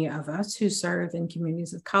many of us who serve in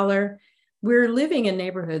communities of color, we're living in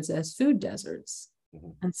neighborhoods as food deserts.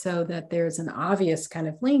 And so that there's an obvious kind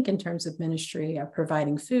of link in terms of ministry of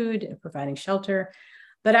providing food and providing shelter.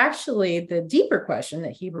 But actually, the deeper question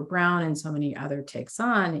that Heber Brown and so many other takes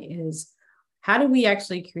on is, how do we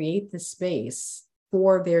actually create the space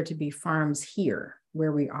for there to be farms here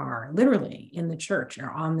where we are, literally in the church or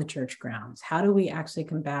on the church grounds? How do we actually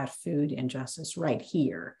combat food injustice right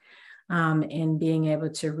here? And being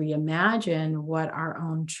able to reimagine what our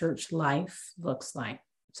own church life looks like,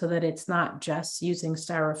 so that it's not just using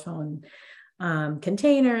styrofoam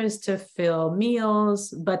containers to fill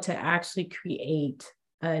meals, but to actually create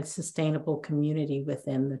a sustainable community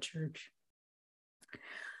within the church.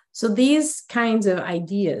 So these kinds of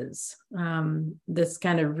ideas, this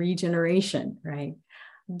kind of regeneration, right?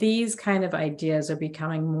 These kind of ideas are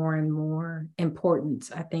becoming more and more important,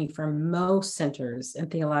 I think, for most centers in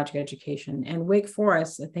theological education. And Wake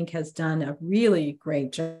Forest, I think, has done a really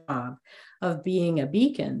great job of being a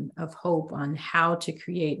beacon of hope on how to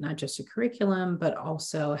create not just a curriculum, but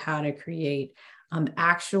also how to create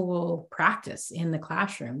actual practice in the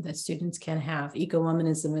classroom that students can have.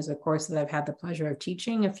 Eco-womanism is a course that I've had the pleasure of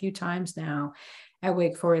teaching a few times now at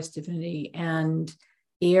Wake Forest Divinity. And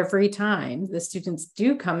every time the students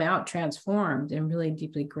do come out transformed and really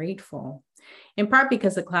deeply grateful, in part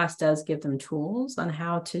because the class does give them tools on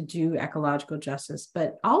how to do ecological justice,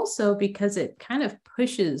 but also because it kind of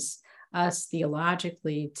pushes us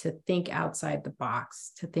theologically to think outside the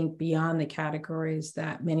box, to think beyond the categories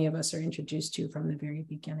that many of us are introduced to from the very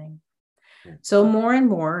beginning. So more and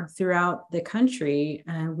more throughout the country,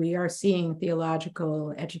 we are seeing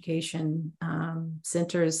theological education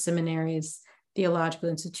centers, seminaries, theological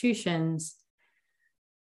institutions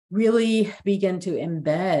really begin to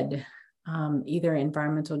embed either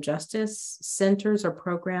environmental justice centers or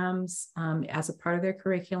programs as a part of their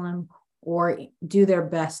curriculum, or do their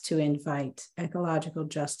best to invite ecological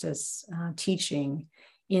justice teaching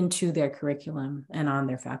into their curriculum and on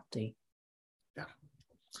their faculty. Yeah,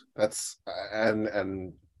 that's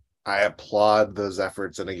and I applaud those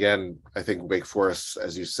efforts. And again, I think Wake Forest,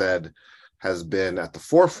 as you said, has been at the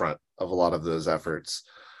forefront of a lot of those efforts,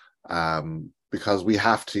 because we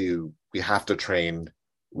have to train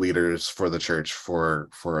leaders for the church for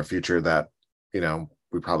a future that, you know,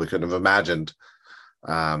 we probably couldn't have imagined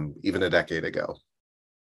even a decade ago.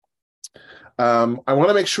 I want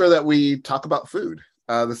to make sure that we talk about food.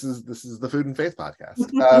 This is the Food and Faith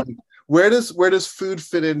podcast. Where does food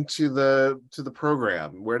fit into the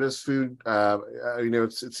program? Where does food?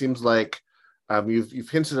 It seems like you've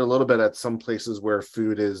hinted a little bit at some places where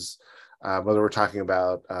food is, whether we're talking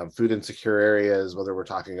about food insecure areas, whether we're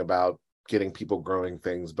talking about getting people growing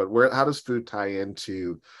things, but how does food tie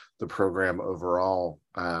into the program overall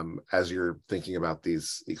as you're thinking about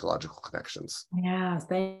these ecological connections? Yeah,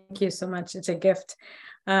 thank you so much. It's a gift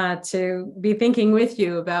to be thinking with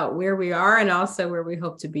you about where we are and also where we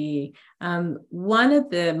hope to be. One of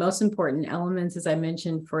the most important elements, as I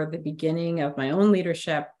mentioned, for the beginning of my own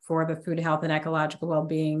leadership for the Food, Health, and Ecological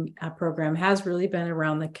Wellbeing program has really been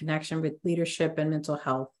around the connection with leadership and mental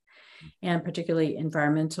health, and particularly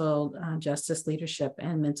environmental justice leadership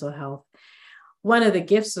and mental health. One of the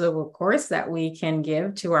gifts, of course, that we can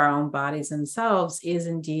give to our own bodies and selves is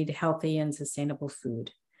indeed healthy and sustainable food.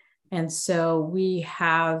 And so we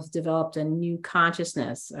have developed a new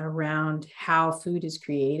consciousness around how food is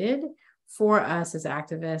created for us as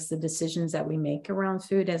activists, the decisions that we make around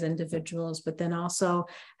food as individuals, but then also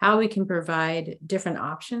how we can provide different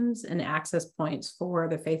options and access points for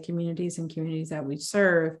the faith communities and communities that we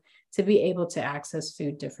serve to be able to access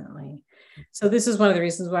food differently. So this is one of the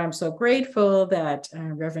reasons why I'm so grateful that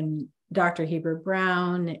Reverend Dr. Heber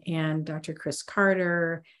Brown and Dr. Chris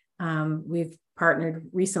Carter, we've partnered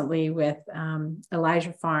recently with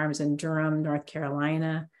Elijah Farms in Durham, North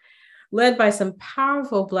Carolina, led by some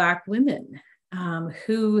powerful Black women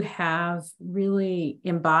who have really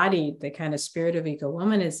embodied the kind of spirit of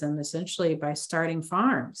eco-womanism, essentially by starting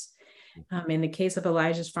farms. In the case of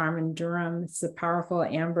Elijah's Farm in Durham, it's a powerful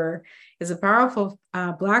Amber is a powerful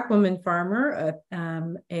Black woman farmer,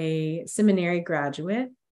 a seminary graduate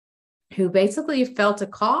who basically felt a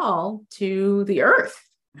call to the earth,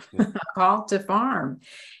 a call to farm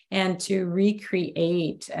and to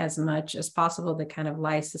recreate as much as possible the kind of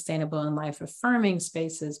life sustainable and life affirming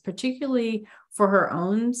spaces, particularly for her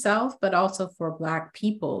own self, but also for Black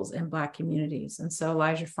peoples and Black communities. And so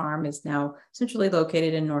Elijah Farm is now centrally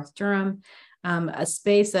located in North Durham, a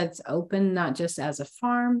space that's open not just as a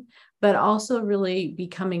farm, but also really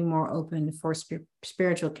becoming more open for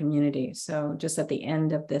spiritual community. So just at the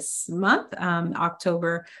end of this month,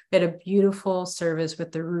 October, we had a beautiful service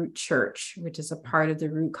with the Root Church, which is a part of the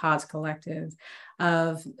Root Cause Collective,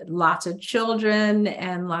 of lots of children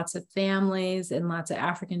and lots of families and lots of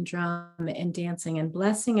African drum and dancing and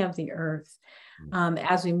blessing of the earth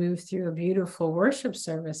as we move through a beautiful worship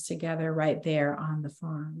service together right there on the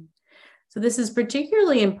farm. So this is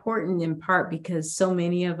particularly important in part because so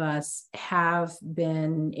many of us have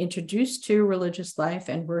been introduced to religious life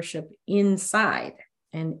and worship inside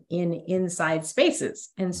and in inside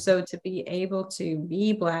spaces. And so to be able to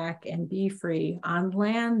be Black and be free on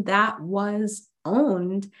land that was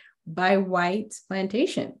owned by white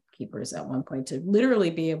plantation keepers at one point, to literally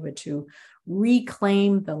be able to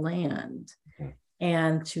reclaim the land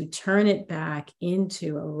and to turn it back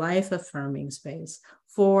into a life-affirming space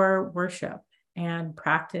for worship and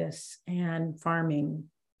practice and farming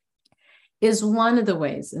is one of the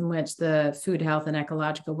ways in which the Food, Health, and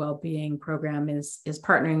Ecological Wellbeing program is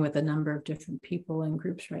partnering with a number of different people and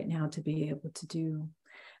groups right now to be able to do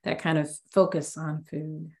that kind of focus on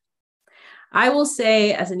food. I will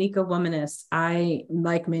say, as an eco-womanist, I,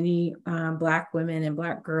 like many Black women and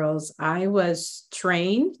Black girls, I was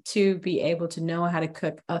trained to be able to know how to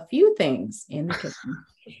cook a few things in the kitchen,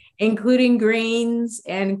 including greens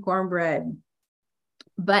and cornbread.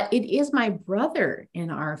 But it is my brother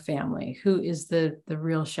in our family who is the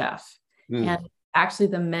real chef. And actually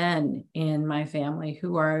the men in my family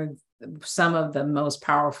who are some of the most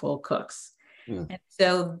powerful cooks. And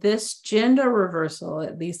so this gender reversal,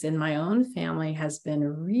 at least in my own family, has been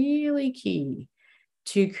really key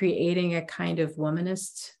to creating a kind of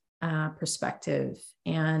womanist perspective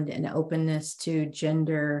and an openness to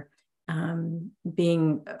gender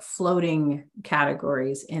being floating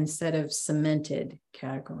categories instead of cemented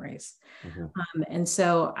categories. And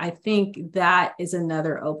so I think that is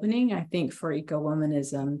another opening, I think, for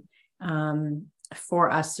eco-womanism,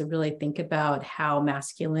 for us to really think about how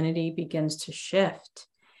masculinity begins to shift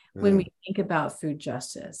when we think about food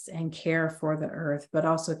justice and care for the earth, but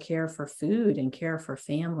also care for food and care for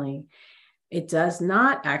family. It does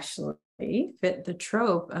not actually fit the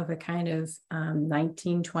trope of a kind of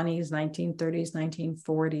 1920s, 1930s,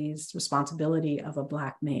 1940s responsibility of a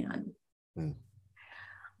Black man.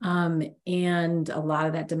 And a lot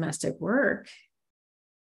of that domestic work,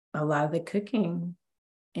 a lot of the cooking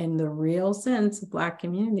in the real sense of Black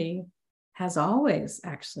community has always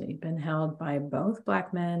actually been held by both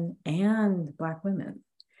Black men and Black women.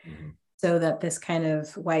 So that this kind of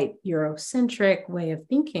white Eurocentric way of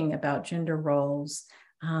thinking about gender roles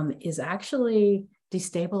is actually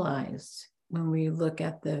destabilized when we look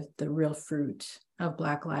at the real fruit of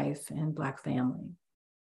Black life and Black family.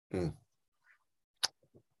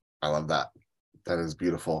 I love that. That is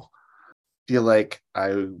beautiful. I feel like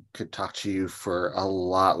I could talk to you for a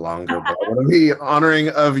lot longer, but I want to be honoring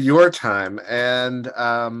of your time. And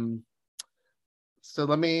so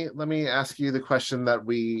let me ask you the question that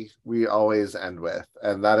we always end with,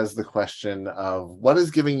 and that is the question of what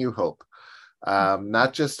is giving you hope?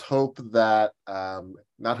 Not just hope that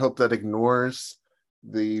not hope that ignores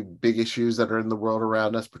the big issues that are in the world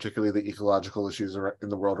around us, particularly the ecological issues in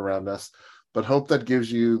the world around us, but hope that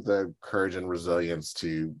gives you the courage and resilience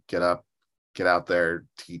to get up, get out there,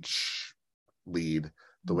 teach, lead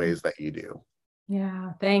the ways that you do.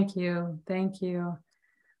 Yeah, thank you. Thank you.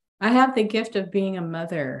 I have the gift of being a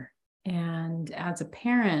mother. And as a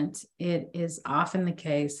parent, it is often the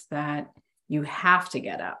case that you have to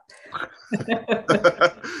get up.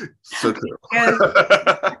 So true.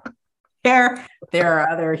 There are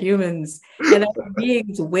other humans and other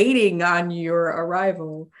beings waiting on your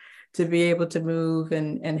arrival to be able to move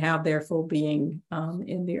and have their full being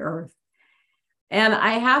in the earth. And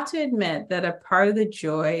I have to admit that a part of the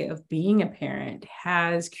joy of being a parent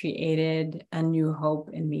has created a new hope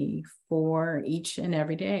in me for each and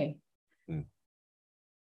every day.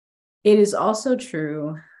 It is also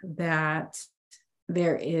true that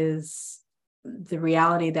there is the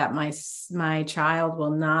reality that my child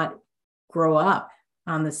will not grow up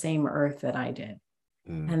on the same earth that I did,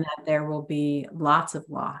 and that there will be lots of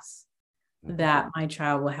loss that my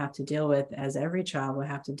child will have to deal with, as every child will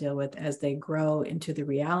have to deal with as they grow into the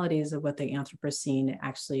realities of what the Anthropocene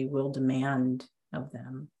actually will demand of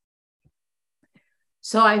them.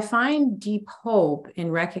 So I find deep hope in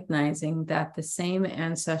recognizing that the same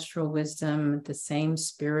ancestral wisdom, the same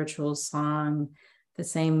spiritual song, the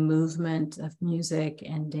same movement of music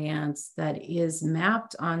and dance that is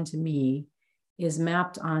mapped onto me is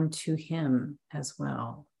mapped onto him as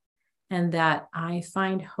well. And that I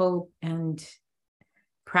find hope and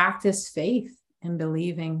practice faith in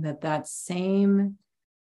believing that that same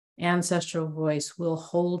ancestral voice will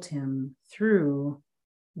hold him through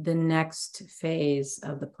the next phase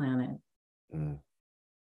of the planet.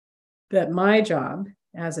 That my job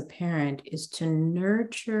as a parent is to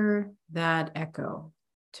nurture that echo,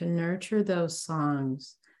 to nurture those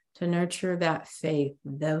songs, to nurture that faith,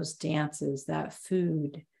 those dances, that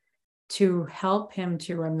food, to help him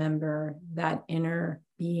to remember that inner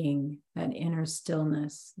being, that inner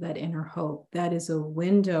stillness, that inner hope. That is a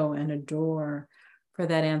window and a door for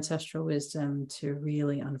that ancestral wisdom to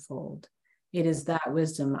really unfold. It is that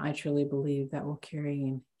wisdom, I truly believe, that will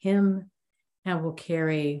carry him and will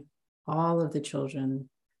carry all of the children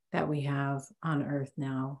that we have on earth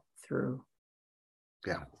now through.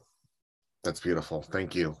 Yeah, that's beautiful.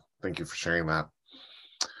 Thank you. Thank you for sharing that.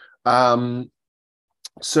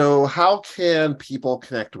 So how can people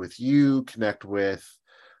connect with you, connect with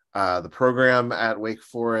the program at Wake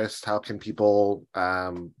Forest? How can people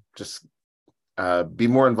just be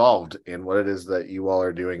more involved in what it is that you all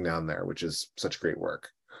are doing down there, which is such great work?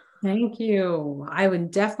 Thank you. I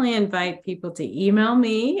would definitely invite people to email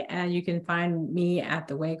me, and you can find me at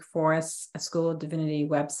the Wake Forest School of Divinity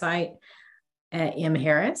website at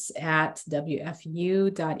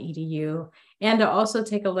mharris@wfu.edu, and to also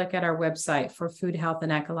take a look at our website for food, health,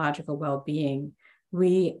 and ecological well-being.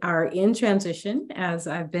 We are in transition as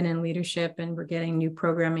I've been in leadership, and we're getting new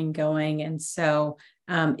programming going. And so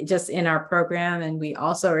just in our program, and we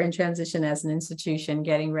also are in transition as an institution,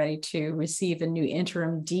 getting ready to receive a new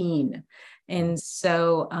interim dean. And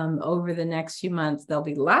so over the next few months, there'll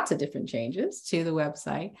be lots of different changes to the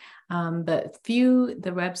website. But the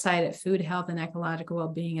website at Food, Health, and Ecological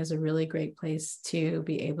Wellbeing is a really great place to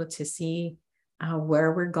be able to see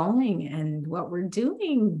where we're going and what we're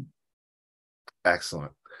doing.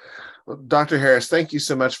 Excellent. Well, Dr. Harris, thank you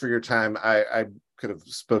so much for your time. I could have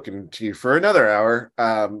spoken to you for another hour.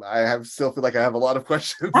 Still feel like I have a lot of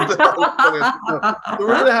questions. So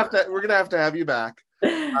we're gonna have to have you back.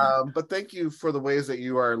 But thank you for the ways that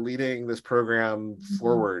you are leading this program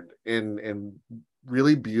forward in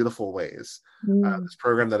really beautiful ways. This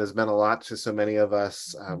program that has meant a lot to so many of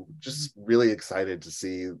us. Just really excited to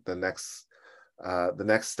see the next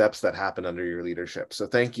steps that happen under your leadership. So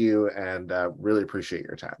thank you, and really appreciate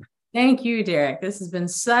your time. Thank you, Derek. This has been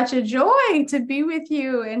such a joy to be with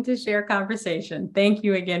you and to share conversation. Thank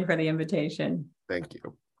you again for the invitation. Thank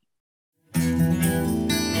you.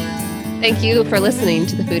 Thank you for listening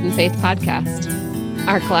to the Food and Faith podcast.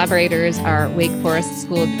 Our collaborators are Wake Forest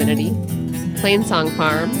School of Divinity, Plainsong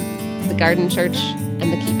Farm, the Garden Church,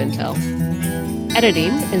 and the Keep and Till.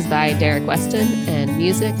 Editing is by Derek Weston and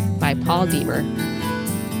music by Paul Deemer.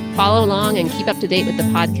 Follow along and keep up to date with the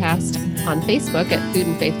podcast on Facebook at Food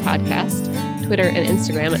and Faith Podcast, Twitter and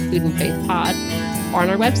Instagram at Food and Faith Pod, or on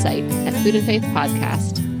our website at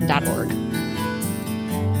foodandfaithpodcast.org.